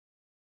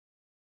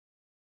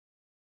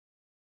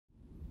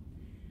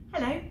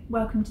Hello,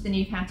 welcome to the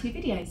Neuff how-to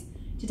videos.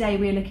 Today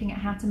we're looking at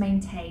how to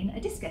maintain a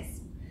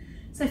discus.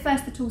 So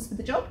first, the tools for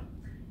the job.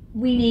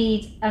 We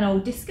need an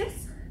old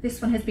discus.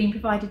 This one has been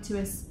provided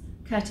to us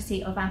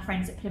courtesy of our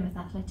friends at Plymouth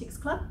Athletics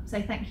Club,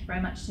 so thank you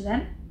very much to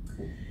them.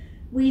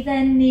 We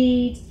then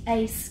need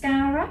a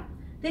scourer.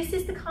 This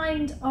is the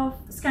kind of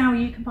scourer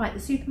you can buy at the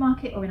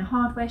supermarket or in a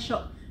hardware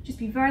shop. Just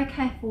be very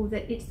careful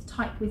that it's the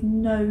type with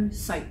no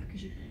soap,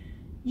 because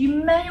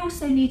you may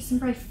also need some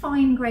very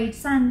fine grade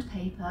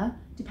sandpaper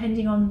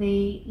depending on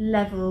the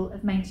level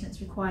of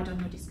maintenance required on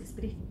your discus.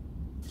 But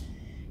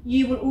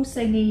you will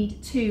also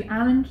need 2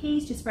 Allen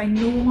keys, just very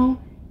normal.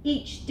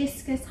 Each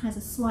discus has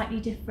a slightly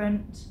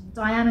different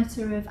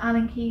diameter of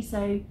Allen key,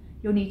 so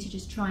you'll need to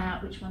just try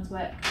out which ones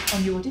work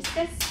on your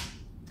discus.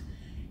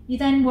 You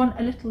then want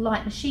a little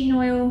light machine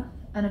oil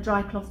and a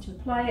dry cloth to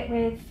apply it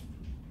with.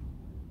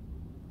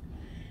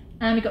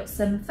 And we've got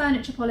some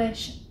furniture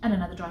polish and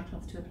another dry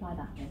cloth to apply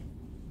that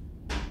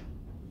with.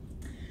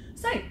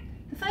 So,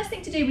 the first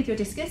thing to do with your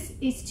discus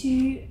is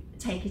to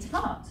take it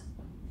apart.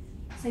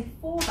 So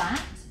for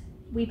that,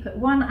 we put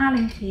 1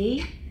 Allen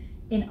key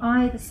in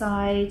either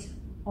side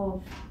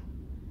of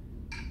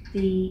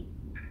the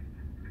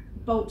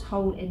bolt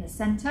hole in the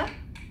centre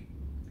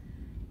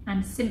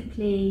and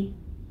simply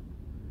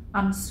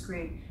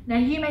unscrew. Now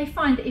you may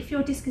find that if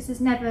your discus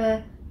has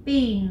never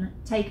been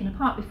taken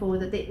apart before,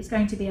 that it's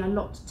going to be a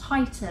lot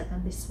tighter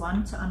than this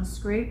one to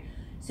unscrew.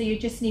 So you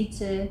just need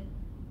to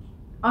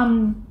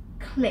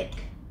unclick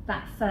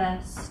that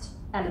first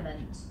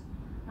element,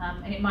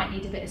 and it might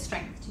need a bit of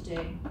strength to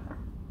do.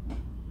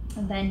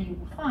 And then you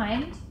will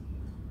find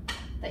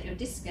that your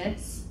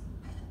discus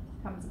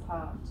comes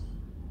apart,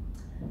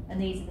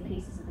 and these are the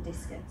pieces of the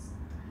discus.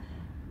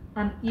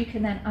 You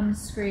can then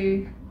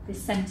unscrew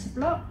this centre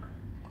block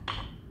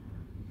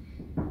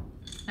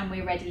and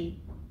we're ready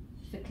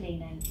for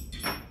cleaning.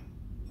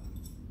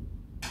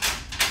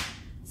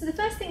 So the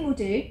first thing we'll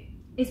do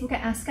is we'll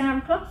get our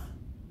scourer cloth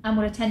and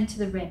we'll attend to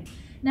the rim.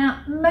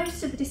 Now,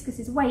 most of the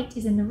discus's weight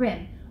is in the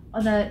rim.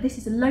 This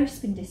is a low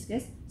spin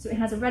discus, so it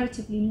has a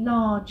relatively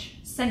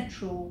large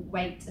central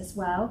weight as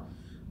well.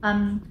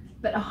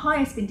 But a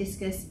higher spin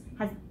discus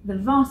has the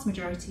vast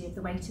majority of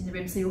the weight in the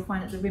rim, so you'll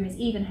find that the rim is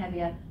even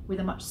heavier with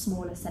a much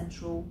smaller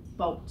central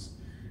bolt.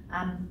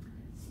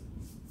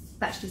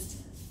 That's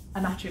just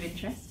a matter of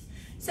interest.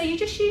 So you're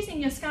just using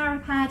your scourer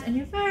pad and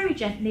you're very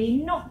gently,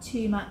 not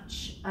too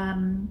much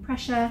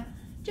pressure,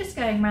 just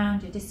going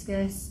around your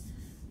discus,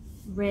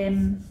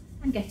 rim,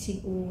 and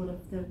getting all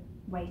of the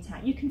weight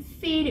out. You can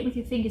feel it with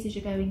your fingers as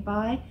you're going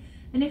by,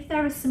 and if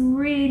there are some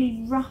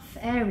really rough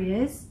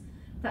areas,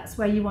 that's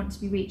where you want to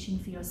be reaching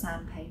for your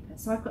sandpaper.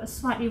 So I've got a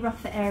slightly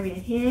rougher area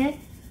here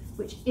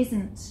which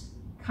isn't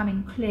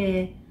coming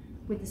clear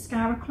with the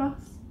scourer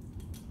cloth.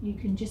 You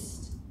can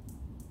just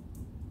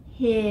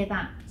hear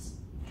that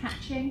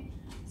catching.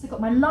 So I've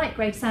got my light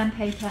grade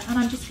sandpaper and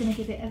I'm just going to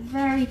give it a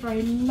very,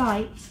 very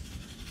light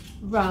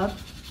rub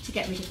to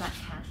get rid of that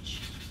catch.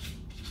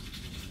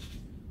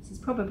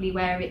 Probably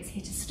where it's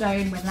hit a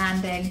stone when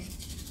landing,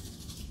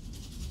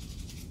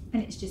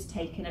 and it's just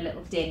taken a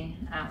little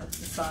ding out of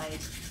the side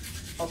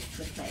of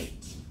the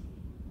plate.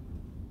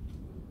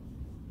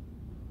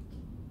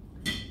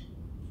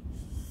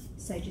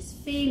 So just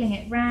feeling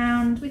it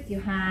round with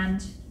your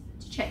hand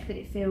to check that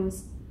it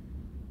feels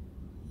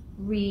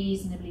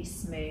reasonably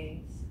smooth.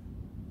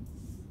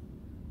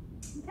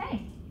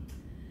 Okay,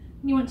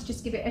 and you want to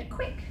just give it a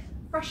quick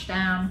brush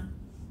down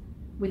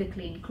with a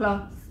clean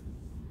cloth,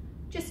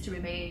 just to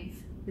remove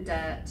the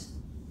dirt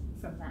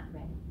from that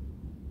rim.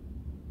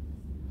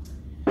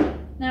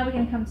 Now we're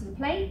going to come to the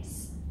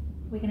plates.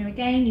 We're going to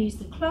again use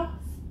the cloth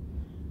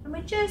and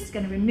we're just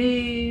going to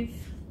remove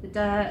the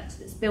dirt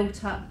that's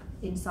built up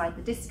inside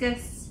the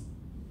discus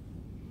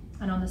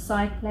and on the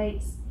side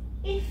plates.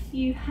 If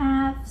you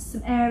have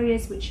some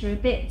areas which are a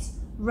bit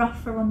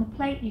rougher on the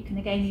plate, you can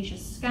again use your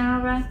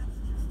scourer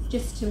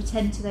just to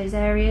attend to those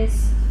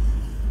areas.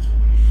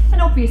 And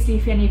obviously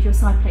if any of your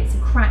side plates are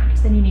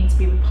cracked, then you need to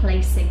be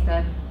replacing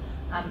them,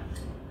 and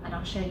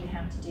I'll show you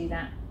how to do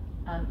that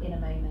in a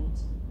moment.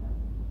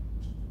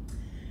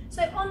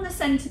 So on the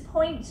centre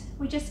point,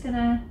 we're just going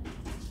to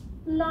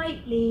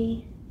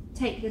lightly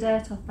take the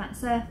dirt off that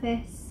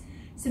surface.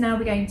 So now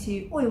we're going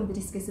to oil the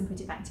discus and put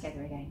it back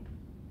together again.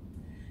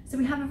 So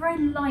we have a very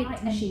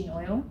light machine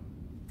oil.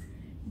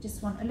 You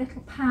just want a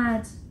little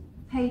pad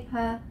of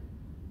paper,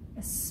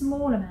 a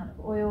small amount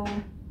of oil,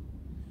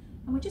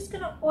 and we're just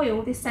going to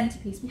oil this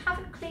centrepiece. We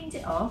haven't cleaned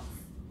it off,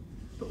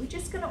 but we're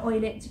just going to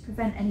oil it to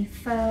prevent any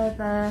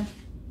further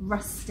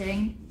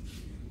rusting.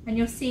 And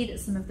you'll see that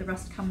some of the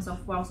rust comes off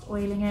whilst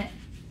oiling it.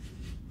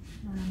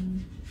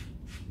 And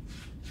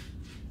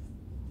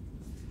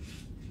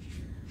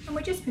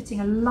we're just putting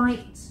a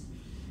light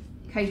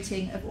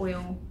coating of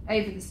oil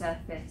over the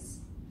surface,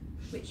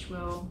 which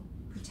will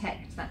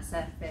protect that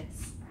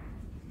surface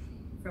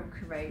from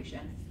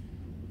corrosion.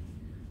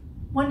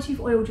 Once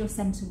you've oiled your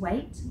centre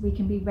weight, we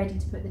can be ready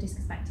to put the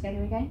discus back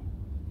together again.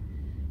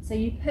 So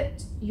you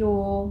put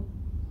your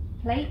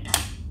plate,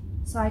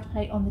 side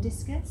plate on the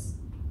discus,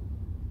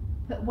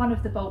 put one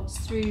of the bolts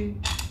through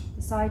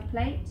the side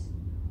plate,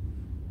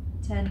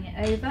 turning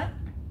it over.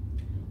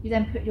 You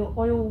then put your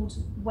oiled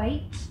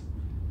weight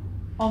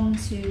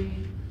onto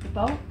the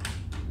bolt.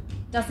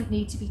 Doesn't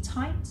need to be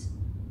tight, so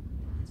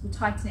we'll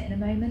tighten it in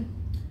a moment.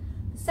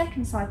 The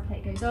second side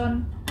plate goes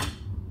on,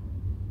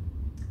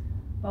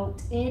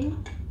 bolt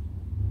in,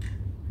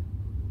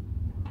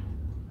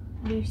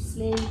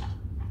 loosely,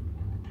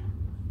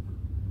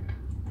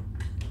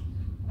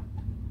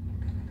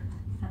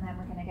 and then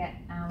we're going to get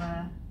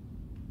our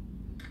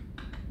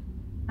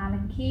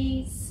Allen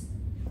keys,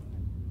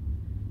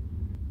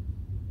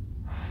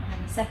 and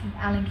then the second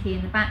Allen key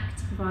in the back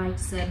to provide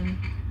some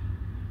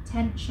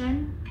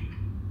tension.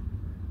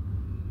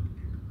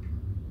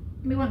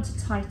 We want to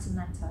tighten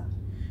that up.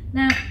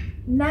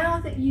 Now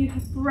that you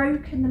have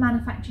broken the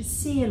manufacturer's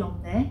seal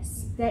on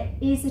this, there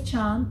is a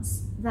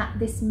chance that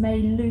this may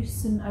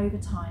loosen over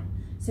time.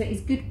 So it is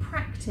good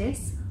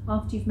practice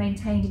after you've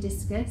maintained a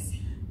discus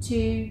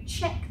to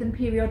check them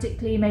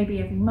periodically, maybe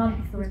every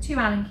month, or 2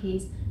 Allen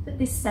keys, that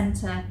this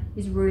centre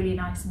is really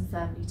nice and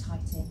firmly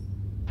tight in.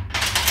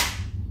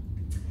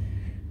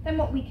 Then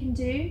what we can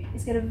do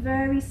is get a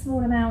very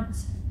small amount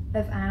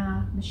of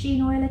our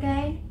machine oil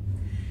again.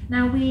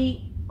 Now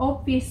we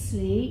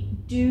obviously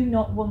do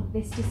not want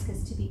this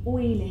discus to be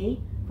oily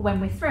for when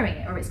we're throwing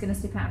it, or it's going to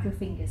slip out of your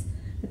fingers.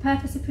 The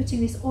purpose of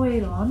putting this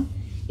oil on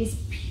is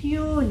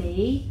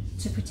purely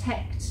to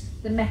protect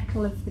the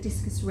metal of the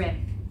discus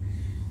rim.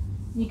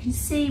 You can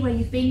see where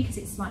you've been because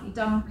it slightly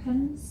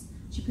darkens.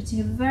 So you're putting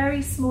a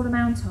very small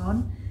amount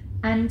on,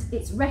 and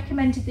it's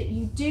recommended that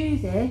you do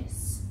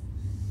this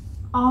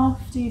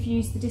after you've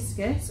used the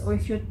discus, or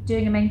if you're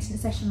doing a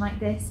maintenance session like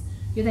this,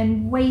 you're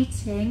then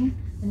waiting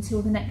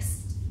until the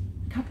next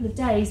couple of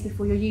days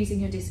before you're using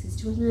your discus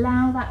to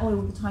allow that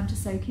oil the time to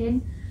soak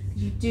in,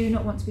 because you do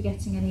not want to be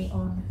getting any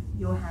on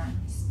your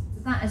hands.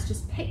 So that has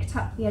just picked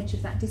up the edge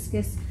of that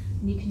discus,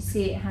 and you can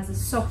see it has a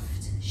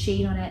soft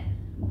sheen on it.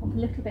 I'll pop a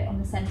little bit on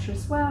the centre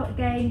as well,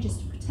 again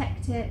just to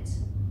protect it.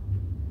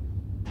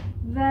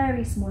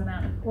 Very small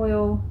amount of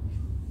oil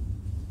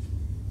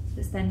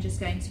that's then just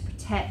going to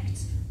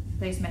protect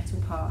those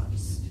metal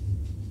parts.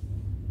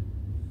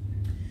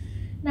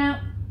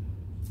 Now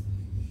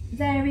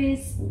there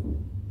is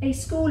a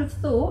school of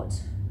thought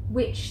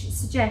which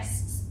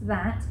suggests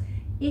that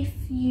if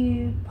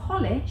you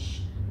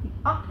polish the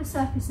upper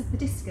surface of the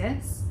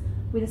discus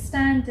with a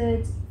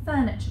standard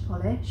furniture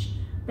polish,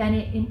 then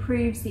it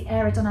improves the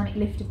aerodynamic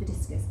lift of the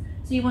discus.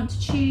 So you want to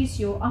choose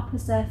your upper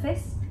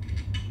surface.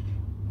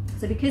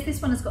 So because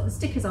this one has got the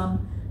stickers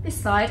on this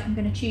side, I'm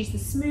going to choose the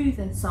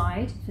smoother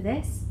side for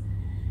this.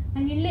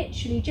 And you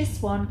literally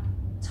just want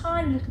a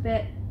tiny little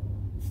bit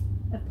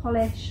of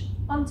polish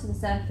onto the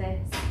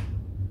surface,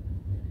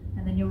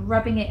 and then you're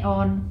rubbing it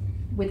on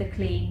with a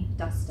clean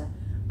duster.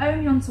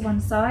 Only onto one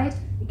side.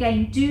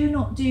 Again, do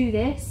not do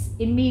this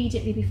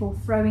immediately before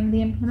throwing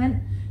the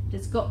implement.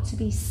 It's got to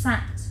be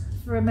sat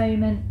for a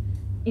moment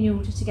in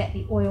order to get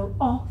the oil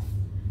off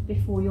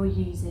before you're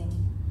using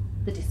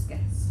the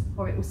discus,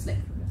 or it will slip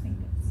from your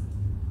fingers.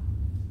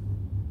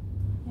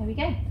 There we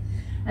go.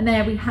 And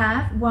there we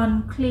have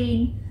one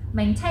clean,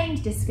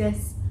 maintained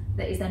discus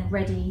that is then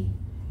ready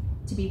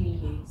to be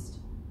reused.